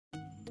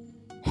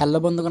Hello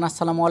বন্ধুগণ,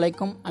 আসসালামু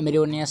আলাইকুম। আমি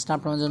রিমন নিয়ে আসলাম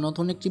আপনার মাঝে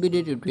নতুন একটি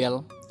ভিডিও টিউটোরিয়াল।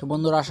 তো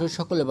বন্ধুরা, আশা করি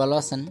সকলে ভালো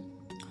আছেন।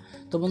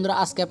 তো বন্ধুরা,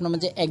 আজকে আপনার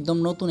মাঝে একদম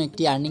নতুন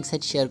একটি আর্নিং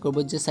সাইট শেয়ার করব,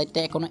 যে সাইটটা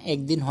এখনও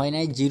একদিন হয়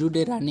নাই, 0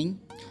 ডে রানিং।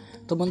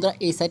 তো বন্ধুরা,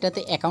 এই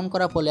সাইটটাতে অ্যাকাউন্ট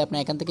করার ফলে আপনি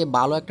এখান থেকে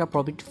ভালো একটা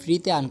প্রফিট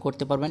ফ্রিতে আর্ন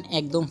করতে পারবেন,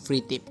 একদম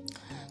ফ্রিতে।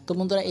 তো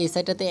বন্ধুরা, এই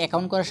সাইটটাতে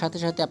অ্যাকাউন্ট করার সাথে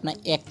সাথে আপনার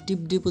অ্যাক্টিভ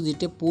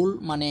ডিপোজিটে পুল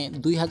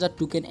 2000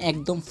 টোকেন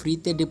একদম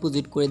ফ্রিতে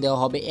ডিপোজিট করে দেওয়া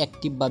হবে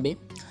অ্যাক্টিভভাবে।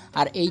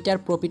 আর এইটার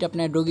প্রফিট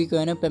আপনার ডগি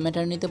কয়েনে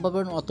পেমেন্টটা নিতে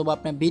পারবেন, অথবা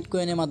আপনার বিট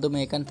কয়েনের মাধ্যমে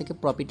এখান থেকে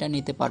প্রফিটটা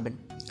নিতে পারবেন।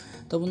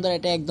 তো বন্ধুরা,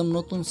 এটা একদম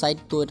নতুন সাইট,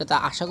 তো এটাতে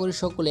আশা করি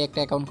সকলে একটা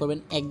অ্যাকাউন্ট করবেন,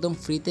 একদম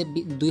ফ্রিতে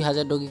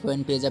 2000 ডগি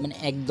কয়েন পেয়ে যাবেন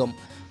একদম।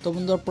 তো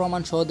বন্ধুরা,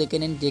 প্রমাণ সহ দেখে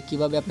নিন যে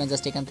কীভাবে আপনি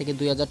জাস্ট এখান থেকে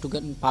 2000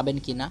 টোকেন পাবেন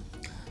কি না।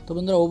 তো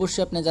বন্ধুরা,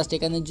 অবশ্যই আপনি জাস্ট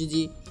এখানে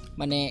যদি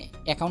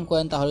অ্যাকাউন্ট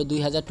করেন তাহলে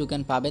 2000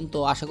 টোকেন পাবেন। তো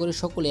আশা করি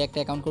সকলে একটা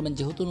অ্যাকাউন্ট করবেন,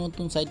 যেহেতু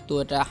নতুন সাইট, তো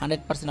এটা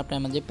 100% আপনার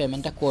মাঝে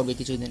পেমেন্টটা করবে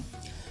কিছুদিন।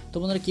 তো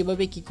বন্ধুরা,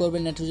 কীভাবে কী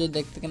করবেন এটা যদি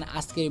দেখতে কেন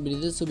আজকের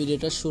ভিডিওতে, সো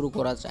ভিডিওটা শুরু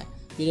করা যায়।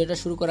 ভিডিওটা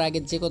শুরু করার আগে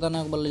যে কথা না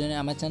বললে জানি,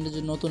 আমার চ্যানেলটা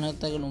যদি নতুন হয়ে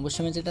থাকেন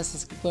অবশ্যই যেটা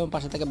সাবস্ক্রাইব করবেন,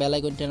 পাশে থাকা বেল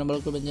আইকন টেনেবল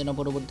করবেন যেন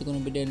পরবর্তী কোনো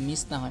ভিডিও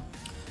মিস না হয়।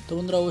 তো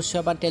বন্ধুরা, অবশ্যই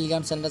আবার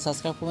টেলিগ্রাম চ্যানেলটা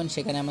সাবস্ক্রাইব করবেন,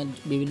 সেখানে আমি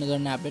বিভিন্ন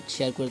ধরনের আপডেট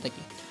শেয়ার করে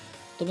থাকি।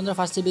 তো বন্ধুরা,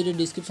 ফার্স্টে ভিডিও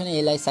ডিসক্রিপশনে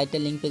এই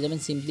সাইটের লিঙ্ক পেয়ে যাবেন,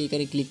 সিম্পলি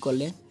এখানে ক্লিক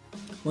করলে।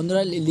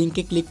 বন্ধুরা,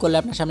 লিঙ্কে ক্লিক করলে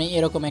আপনার সামনে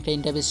এরকম একটা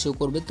ইন্টারফেস শো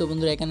করবে। তো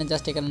বন্ধুরা, এখানে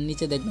জাস্ট এখানে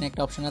নিচে দেখবেন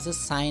একটা অপশন আছে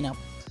সাইন আপ।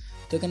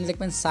 তো এখানে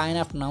দেখবেন সাইন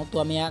আপ নাও। তো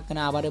আমি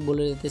এখানে আবার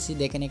বলে দিতেছি,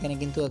 দেখেন এখানে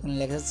কিন্তু এখানে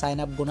লেখা আছে সাইন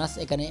আপ বোনাস।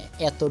 এখানে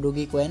এত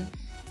ডগি কয়েন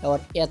আবার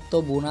এত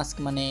বোনাস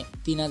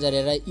 3000,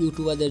 এরা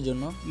ইউটিউবারদের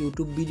জন্য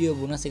ইউটিউব ভিডিও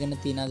বোনাস। এখানে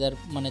 3000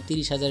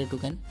 30,000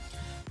 টোকেন।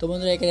 তো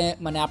বন্ধুরা, এখানে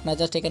আপনার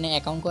জাস্ট এখানে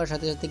অ্যাকাউন্ট করার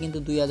সাথে সাথে কিন্তু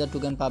 2000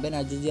 টোকেন পাবেন।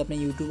 আর যদি আপনি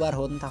ইউটিউবার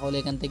হন তাহলে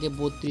এখান থেকে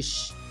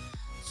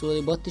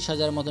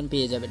 32,000 মতন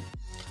পেয়ে যাবেন।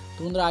 তো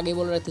বন্ধুরা, আগে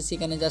বলে রাখতেছি,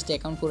 এখানে জাস্ট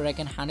অ্যাকাউন্ট করে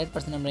রাখেন,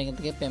 100% আমরা এখান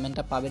থেকে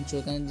পেমেন্টটা পাবেন। সো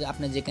এখানে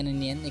আপনি যেখানে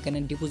নিয়েন এখানে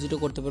ডিপোজিটও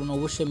করতে পারবেন।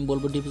 অবশ্যই আমি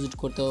বলবো ডিপোজিট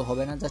করতে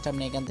হবে না, জাস্ট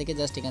আপনি এখান থেকে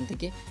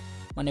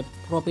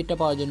প্রফিটটা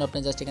পাওয়ার জন্য আপনি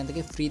জাস্ট এখান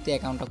থেকে ফ্রিতে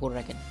অ্যাকাউন্টটা করে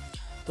রাখেন।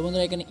 তো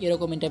বন্ধুরা, এখানে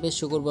এরকম ইন্টারফেস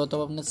শো করবে,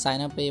 অথবা আপনার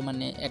সাইন আপে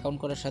অ্যাকাউন্ট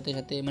করার সাথে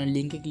সাথে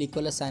লিঙ্কে ক্লিক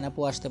করলে সাইন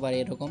আপও আসতে পারে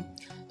এরকম।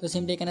 তো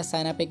সিম্পলি এখানে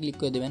সাইন আপে ক্লিক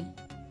করে দেবেন।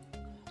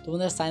 তো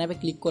বন্ধুরা, সাইন আপে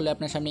ক্লিক করলে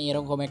আপনার সামনে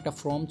এরকম একটা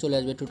ফর্ম চলে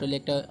আসবে, টোটালি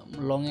একটা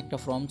লং একটা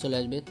ফর্ম চলে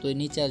আসবে। তো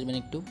নিচে আসবেন,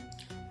 একটু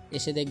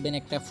এসে দেখবেন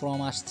একটা ফর্ম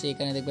আসছে।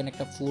 এখানে দেখবেন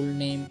একটা ফুল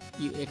নেম,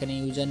 এখানে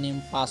user name,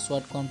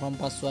 password, confirm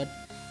password,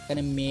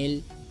 এখানে মেল,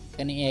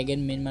 এখানে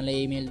অ্যাগেন মেল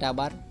এই মেলটা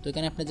আবার। তো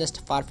এখানে আপনি জাস্ট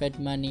পারফেক্ট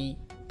মানি,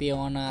 পে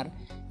অনার,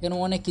 এখানে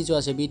অনেক কিছু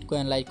আছে, বিট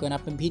কয়েন, লাইট কয়েন।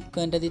 আপনি বিট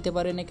কয়েনটা দিতে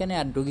পারেন এখানে,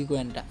 আর ডগি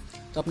কয়েনটা।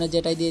 তো আপনি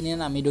যেটাই দিয়ে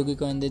নেন, আমি ডগি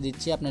কয়েন দিয়ে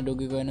দিচ্ছি, আপনার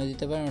ডগি কয়েনও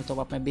দিতে পারেন,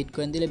 অথবা আপনার বিট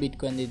কয়েন দিলে বিট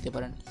কয়েন দিতে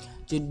পারেন।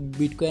 যদি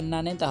বিট কয়েন না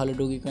নেন তাহলে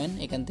ডগি কয়েন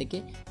এখান থেকে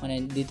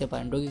দিতে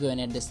পারেন, ডগি কয়েন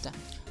অ্যাড্রেসটা।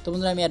 তো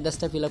বন্ধুরা, আমি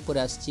অ্যাড্রেসটা ফিল আপ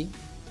করে আসছি।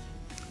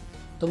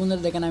 তো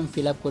বন্ধুরা, দেখেন আমি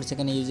ফিল আপ করছি,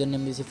 এখানে ইউজার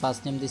নেম দিচ্ছি,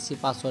 ফার্স্ট নেম দিচ্ছি,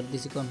 পাসওয়ার্ড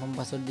দিচ্ছি, কনফার্ম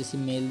পাসওয়ার্ড দিচ্ছি,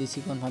 মেল দিচ্ছি,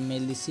 কনফার্ম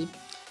মেল দিচ্ছি।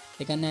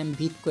 এখানে আমি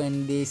বিট কয়েন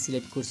দিয়ে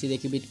সিলেক্ট করছি,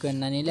 দেখি বিট কয়েন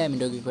না নিলে আমি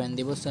ডগি কয়েন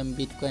দেবো। সো আমি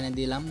বিট কয়েনে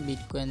দিলাম,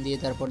 বিট কয়েন দিয়ে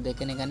তারপর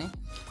দেখেন এখানে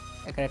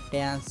একটা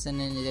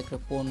ট্রানজ্যাকশনের যে একটা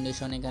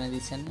কন্ডিশন এখানে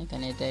দিচ্ছেন,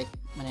 এখানে এটা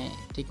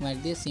টিক মার্ক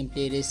দিয়ে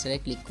সিম্পলি রেজিস্টারে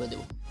ক্লিক করে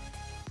দেবো।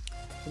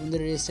 তো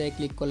বন্ধুরা, রেজিস্টারে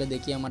ক্লিক করলে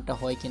দেখি আমারটা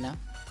হয় কি না।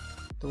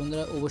 তো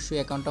বন্ধুরা, অবশ্যই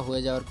অ্যাকাউন্টটা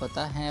হয়ে যাওয়ার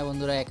কথা। হ্যাঁ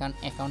বন্ধুরা,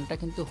 অ্যাকাউন্টটা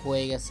কিন্তু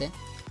হয়ে গেছে।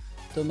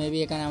 তো মেবি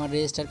এখানে আমার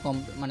রেজিস্টার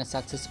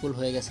সাকসেসফুল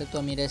হয়ে গেছে। তো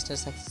আমি রেজিস্টার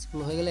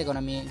সাকসেসফুল হয়ে গেলে এখন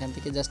আমি এখান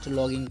থেকে জাস্ট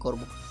লগ ইন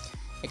করবো।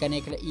 এখানে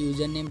একটা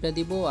ইউজার নেমটা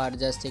দিব, আর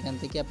জাস্ট এখান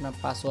থেকে আপনার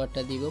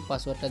পাসওয়ার্ডটা দিব।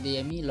 পাসওয়ার্ডটা দিয়ে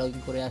আমি লগ ইন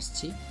করে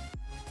আসছি।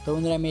 তো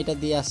বন্ধুরা, আমি এটা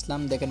দিয়ে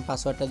আসলাম, দেখেন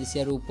পাসওয়ার্ডটা দিচ্ছি,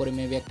 আর উপরে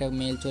মেবি একটা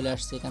মেল চলে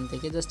আসছে এখান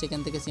থেকে। জাস্ট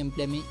এখান থেকে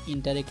সিম্পলি আমি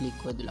ইন্টারে ক্লিক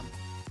করে দিলাম।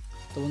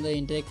 তো বন্ধুরা,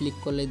 ইন্টারে ক্লিক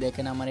করলে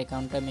দেখেন আমার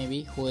অ্যাকাউন্টটা মেবি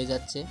হয়ে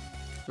যাচ্ছে,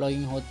 লগ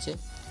ইন হচ্ছে।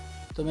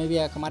 তো মেবি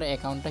আমার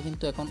অ্যাকাউন্টটা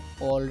কিন্তু এখন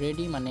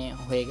অলরেডি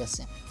হয়ে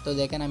গেছে। তো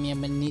দেখেন আমি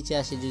নিচে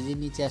আসি, যদি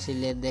নিচে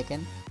আসলে দেখেন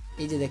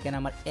এই যে দেখেন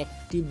আমার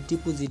অ্যাক্টিভ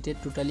ডিপোজিটে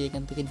টোটালি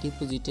এখান থেকে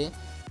ডিপোজিটে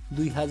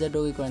 2000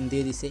 ডগি কয়েন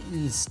দিয়ে দিছে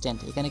ইনস্ট্যান্ট।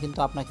 এখানে কিন্তু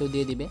আপনাকেও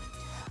দিয়ে দিবে।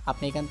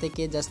 আপনি এখান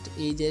থেকে জাস্ট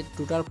এই যে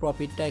টোটাল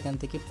প্রফিটটা এখান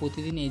থেকে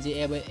প্রতিদিন এই যে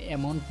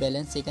অ্যামাউন্ট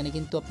ব্যালেন্স, এখানে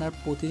কিন্তু আপনার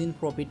প্রতিদিন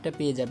প্রফিটটা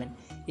পেয়ে যাবেন।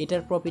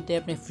 এটার প্রফিটটা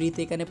আপনি ফ্রিতে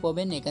এখানে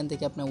পাবেন, এখান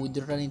থেকে আপনি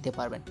উইথড্রটা নিতে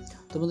পারবেন।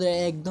 তো বন্ধুরা,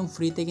 একদম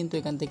ফ্রিতে কিন্তু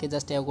এখান থেকে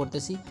জাস্ট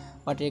করতেছি,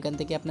 বাট এখান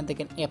থেকে আপনার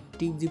দেখেন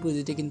অ্যাক্টিভ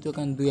ডিপোজিটে কিন্তু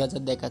এখানে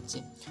 2000 দেখাচ্ছে।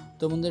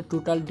 তো বন্ধুরা,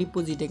 টোটাল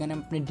ডিপোজিট এখানে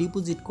আপনি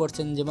ডিপোজিট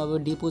করছেন, যেভাবে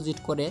ডিপোজিট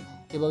করে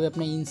এভাবে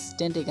আপনি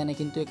ইনস্ট্যান্ট এখানে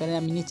কিন্তু এখানে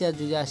আমি নিচে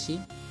যদি আসি,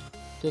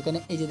 তো এখানে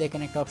এই যে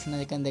দেখেন একটা অপশন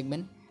আছে, এখানে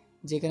দেখবেন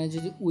যেখানে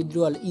যদি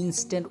উইথড্রয়াল,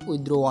 ইনস্ট্যান্ট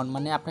উইথড্রোয়াল,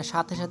 আপনার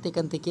সাথে সাথে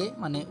এখান থেকে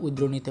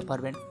উইথড্র নিতে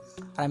পারবেন।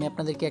 আর আমি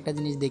আপনাদেরকে একটা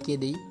জিনিস দেখিয়ে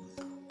দিই।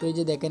 তো এই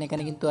যে দেখেন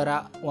এখানে কিন্তু এরা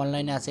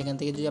অনলাইনে আছে, এখান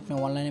থেকে যদি আপনি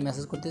অনলাইনে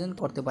মেসেজ করতে চান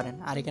করতে পারেন।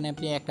 আর এখানে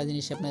আপনি একটা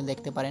জিনিস আপনি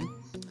দেখতে পারেন,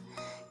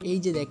 এই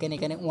যে দেখেন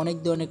এখানে অনেক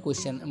ধরনের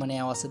কোয়েশ্চেন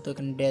আছে। তো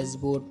এখানে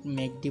dashboard,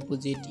 make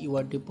deposit,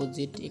 UR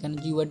deposit, এখানে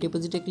যদি ইউআর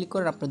ডিপোজিটে ক্লিক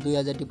করেন আপনার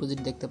 2000 ডিপোজিট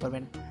দেখতে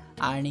পারবেন।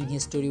 Earning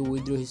history,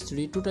 withdraw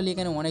history, totally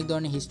এখানে অনেক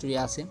ধরনের হিস্টোরি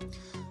আছে।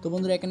 তো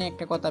বন্ধুরা, এখানে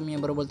একটা কথা আমি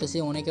এবার বলতেছি,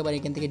 অনেকে আবার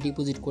এখান থেকে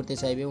ডিপোজিট করতে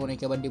চাইবে,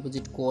 অনেকে আবার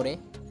ডিপোজিট করে।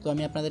 তো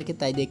আমি আপনাদেরকে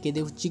তাই দেখিয়ে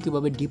দিচ্ছি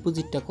কীভাবে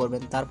ডিপোজিটটা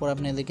করবেন, তারপর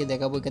আপনাদেরকে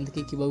দেখাবো এখান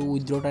থেকে কীভাবে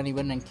উইথড্রটা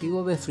নেবেন না,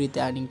 কীভাবে ফ্রিতে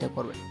আর্নিংটা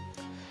করবেন।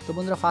 তো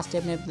বন্ধুরা ফার্স্টে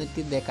আপনি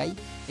আপনাদেরকে দেখাই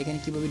এখানে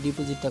কীভাবে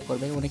ডিপোজিটটা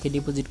করবেন। অনেকে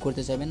ডিপোজিট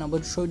করতে চাইবেন,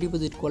 অবশ্যই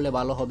ডিপোজিট করলে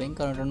ভালো হবে,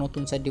 কারণ এটা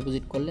নতুন সাইট,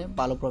 ডিপোজিট করলে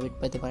ভালো প্রফিট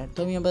পেতে পারেন। তো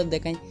আমি আবার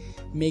দেখাই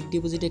মেক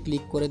ডিপোজিটে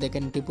ক্লিক করে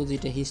দেখেন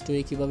ডিপোজিটে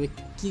হিস্টোরি কীভাবে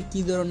কী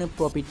ধরনের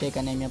প্রফিটটা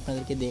এখানে আমি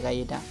আপনাদেরকে দেখাই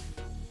এটা।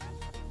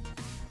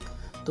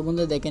 তো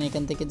বন্ধুরা দেখেন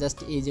এখান থেকে জাস্ট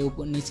এই যে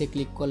উপর নিচে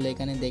ক্লিক করলে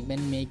এখানে দেখবেন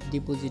মেক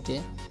ডিপোজিটে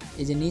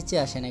এই যে নিচে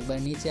আসেন, একবার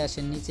নিচে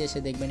আসেন, নিচে এসে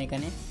দেখবেন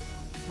এখানে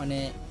মানে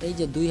এই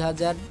যে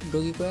 2000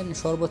 ডগি কয়েন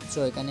সর্বোচ্চ,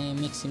 এখানে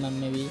ম্যাক্সিমাম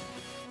মেবি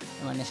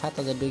মানে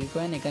 7000 ডগি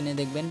কয়েন, এখানে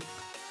দেখবেন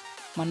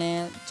মানে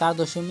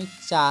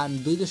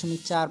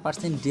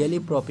 2.4% ডেলি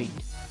প্রফিট।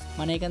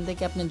 মানে এখান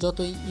থেকে আপনি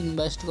যতই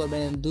ইনভেস্ট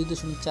করবেন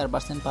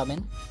 2.4% পাবেন।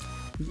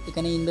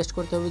 এখানে ইনভেস্ট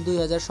করতে হবে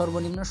 2000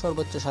 সর্বনিম্ন,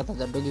 সর্বোচ্চ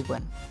 7000 ডগি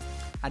কয়েন।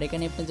 আর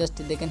এখানে আপনি জাস্ট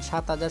দেখেন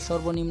 7000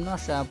 সর্বনিম্ন,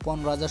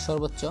 15000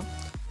 সর্বোচ্চ,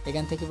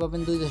 এখান থেকে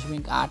পাবেন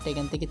 2.8,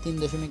 এখান থেকে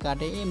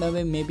 3.8,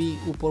 এইভাবে মেবি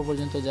উপর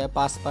পর্যন্ত যায়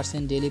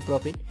 5% ডেলি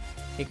প্রফিট।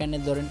 এখানে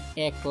ধরেন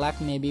 1 লাখ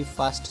মেবি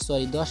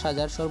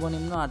 10,000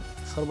 সর্বনিম্ন আর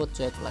সর্বোচ্চ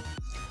 1 লাখ।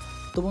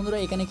 তো বন্ধুরা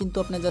এখানে কিন্তু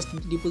আপনি জাস্ট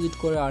ডিপোজিট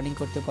করে আর্নিং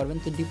করতে পারবেন।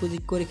 তো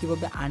ডিপোজিট করে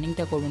কীভাবে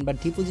আর্নিংটা করবেন বা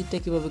ডিপোজিটটা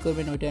কীভাবে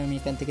করবেন ওইটা আমি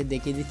এখান থেকে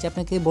দেখিয়ে দিচ্ছি।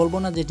 আপনাকে বলবো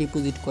না যে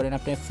ডিপোজিট করেন,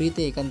 আপনি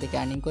ফ্রিতে এখান থেকে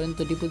আর্নিং করেন।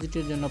 তো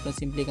ডিপোজিটের জন্য আপনি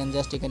সিম্পলি এখানে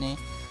জাস্ট এখানে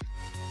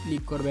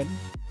ক্লিক করবেন।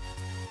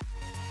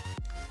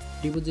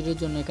 ডিপোজিটের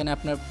জন্য এখানে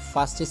আপনার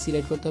ফার্স্টে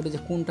সিলেক্ট করতে হবে যে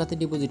কোনটাতে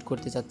ডিপোজিট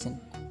করতে চাচ্ছেন,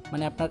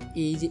 মানে আপনার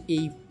এই যে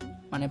এই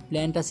মানে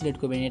প্ল্যানটা সিলেক্ট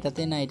করবেন,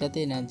 এটাতে না এটাতে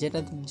না,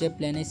 যে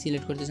প্ল্যানে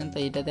সিলেক্ট করতে চান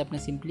তাই এটাতে আপনি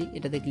সিম্পলি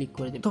এটাতে ক্লিক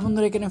করে দেবেন। তো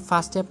বন্ধুরা এখানে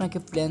ফার্স্টে আপনাকে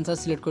প্ল্যানটা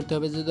সিলেক্ট করতে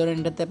হবে, যে ধরেন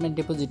এটাতে আপনি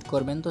ডিপোজিট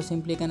করবেন, তো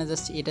সিম্পলি এখানে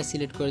জাস্ট এটা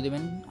সিলেক্ট করে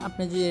দেবেন।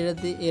 আপনি যে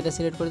এটা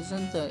সিলেক্ট করতে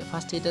চান তো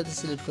ফার্স্টে এটাতে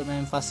সিলেক্ট করবেন।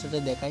 আমি ফার্স্টে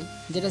দেখাই,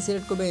 যেটা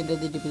সিলেক্ট করবেন এটা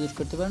দিয়ে ডিপোজিট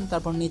করতে পারেন।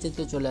 তারপর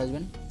নিচেতে চলে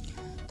আসবেন।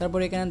 তারপর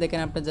এখানে দেখেন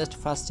আপনি জাস্ট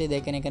ফার্স্টে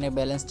দেখেন এখানে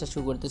ব্যালেন্সটা শো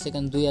করতেছে,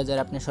 এখানে 2000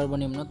 আপনি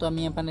সর্বনিম্ন। তো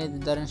আমি এখানে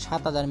ধরেন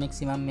 7000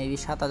 ম্যাক্সিমাম মেবি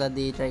 7000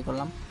 দিয়ে ট্রাই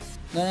করলাম।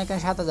 ধরেন এখানে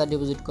 7000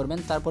 ডিপোজিট করবেন।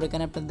 তারপর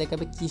এখানে আপনার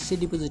দেখাবে কিসে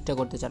ডিপোজিটটা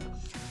করতে চান।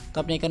 তো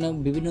আপনি এখানে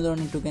বিভিন্ন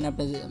ধরনের টোকেন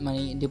আপনি মানে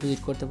ডিপোজিট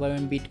করতে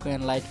পারবেন, bit coin,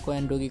 light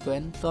coin, doggy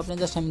coin. তো আপনি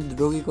জাস্ট আমি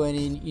ডগি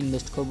কয়েনে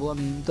ইনভেস্ট করবো।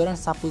 আমি ধরেন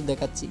সাপোজ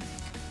দেখাচ্ছি,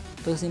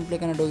 তো সিম্পলি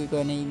এখানে ডগি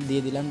কয়েনেই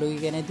দিয়ে দিলাম। ডগি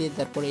কয়েনে দিয়ে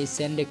তারপরে এই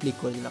সেন্ডে ক্লিক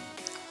করে দিলাম।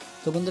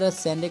 তো বন্ধুরা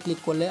সেন্ডে ক্লিক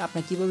করলে আপনি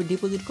কীভাবে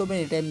ডিপোজিট করবেন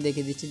এটা আমি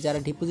দেখে দিচ্ছি, যারা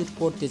ডিপোজিট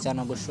করতে চান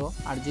অবশ্য।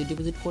 আর যদি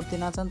ডিপোজিট করতে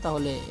না চান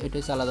তাহলে এটা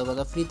হচ্ছে আলাদা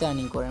কথা, ফ্রিতে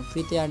আর্নিং করেন।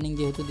 ফ্রিতে আর্নিং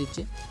যেহেতু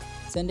দিচ্ছে,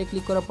 সেন্ডে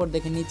ক্লিক করার পর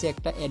দেখেন নিচে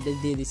একটা অ্যাড্রেস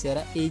দিয়ে দিছে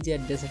এরা, এই যে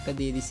অ্যাড্রেস একটা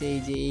দিয়ে দিছে, এই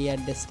যে এই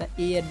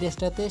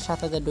অ্যাড্রেসটাতে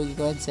 7000 ডগি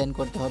কয়েন সেন্ড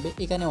করতে হবে।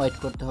 এখানে ওয়েট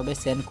করতে হবে,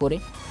 সেন্ড করে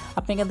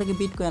আপনি এখান থেকে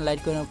বিট কয়েন,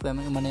 লাইট কয়েন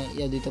মানে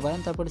দিতে পারেন।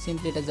 তারপরে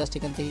সিম্পলি এটা জাস্ট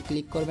এখান থেকে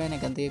ক্লিক করবেন,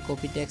 এখান থেকে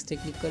কপি টেক্সটে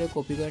ক্লিক করে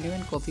কপি করে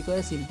নেবেন। কপি করে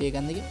সিম্পলি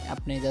এখান থেকে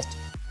আপনি জাস্ট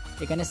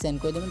এখানে সেন্ড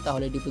করে দেবেন,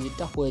 তাহলে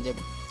ডিপোজিটটা হয়ে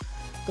যাবে।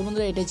 তো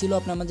বন্ধুরা এটাই ছিল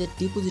আপনার মাঝে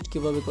ডিপোজিট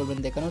কীভাবে করবেন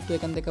দেখানো। তো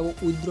এখান দেখাবো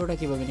উইথড্রটা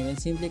কীভাবে নেবেন।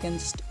 সিম্পলি এখানে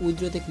জাস্ট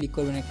উইথড্রোতে ক্লিক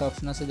করবেন, একটা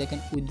অপশন আছে দেখেন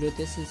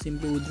উইথড্রোতে।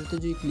 সিম্পলি উইথড্রোতে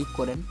যদি ক্লিক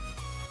করেন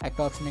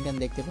একটা অপশন এখানে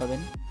দেখতে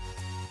পাবেন,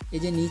 এই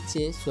যে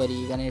নিচে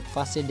এখানে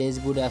ফার্স্টে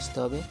ড্যাশবোর্ডে আসতে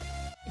হবে।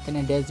 এখানে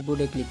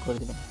ড্যাশবোর্ডে ক্লিক করে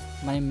দেবেন,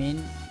 মানে মেইন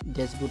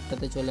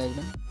ড্যাশবোর্ডটাতে চলে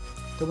আসবেন।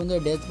 তো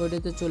বন্ধুরা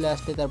ড্যাশবোর্ডেতে চলে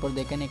আসলে তারপর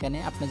দেখেন এখানে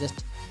আপনি জাস্ট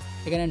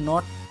এখানে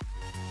নট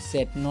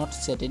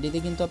সেট এটিতে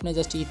কিন্তু আপনি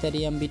just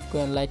Ethereum,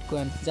 bitcoin, light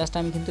coin, just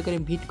আমি কিন্তু এখানে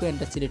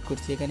বিটকয়েনটা সিলেক্ট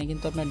করছি। এখানে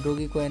কিন্তু আপনার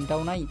ডগি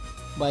কয়েনটাও নাই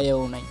বা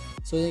এও নাই।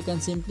 সো এখানে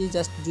সিম্পলি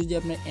জাস্ট যদি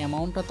আপনার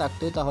অ্যামাউন্টটা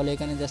থাকতো তাহলে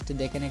এখানে জাস্ট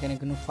দেখেন এখানে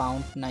কোনো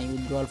ফাউন্ড নাই,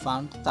 উইথড্রয়াল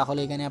ফাউন্ড, তাহলে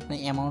এখানে আপনি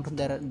অ্যামাউন্ট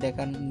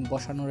দেখান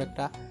বসানোর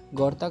একটা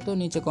ঘর থাকতো,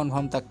 নিচে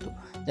কনফার্ম থাকতো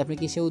যে আপনি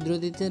কিসে উইথড্র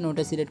দিচ্ছেন।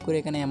 ওটা সিলেক্ট করে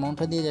এখানে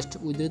অ্যামাউন্টটা দিয়ে জাস্ট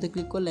উইথড্রোতে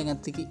ক্লিক করলে এখান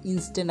থেকে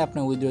ইনস্ট্যান্ট আপনি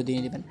উইথড্র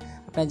দিয়ে দেবেন।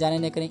 আপনি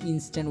জানেন এখানে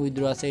ইনস্ট্যান্ট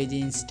উইথড্র আছে, এই যে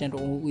ইনস্ট্যান্ট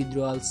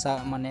উইথড্রয়াল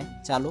মানে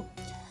চালু।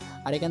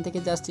 আর এখান থেকে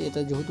জাস্ট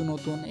এটা যেহেতু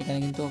নতুন, এখানে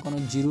কিন্তু কোনো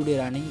জিরো ডে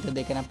রানিং, তো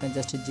দেখেন আপনি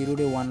জাস্ট জিরো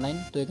ডে অনলাইন।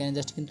 তো এখানে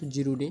জাস্ট কিন্তু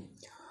জিরো ডে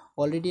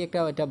অলরেডি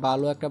এটা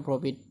ভালো একটা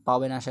প্রফিট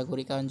পাবেন আশা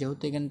করি, কারণ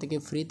যেহেতু এখান থেকে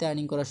ফ্রিতে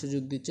আর্নিং করার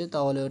সুযোগ দিচ্ছে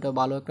তাহলে ওটা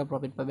ভালো একটা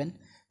প্রফিট পাবেন।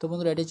 তো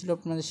বন্ধুরা এটাই ছিল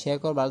আপনাদের শেয়ার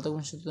করার। ভালো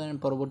থাকবেন, সুস্থ থাকবেন।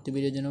 পরবর্তী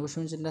ভিডিওর জন্য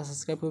অবশ্যই চ্যানেলটা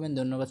সাবস্ক্রাইব করবেন।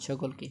 ধন্যবাদ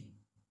সকলকে।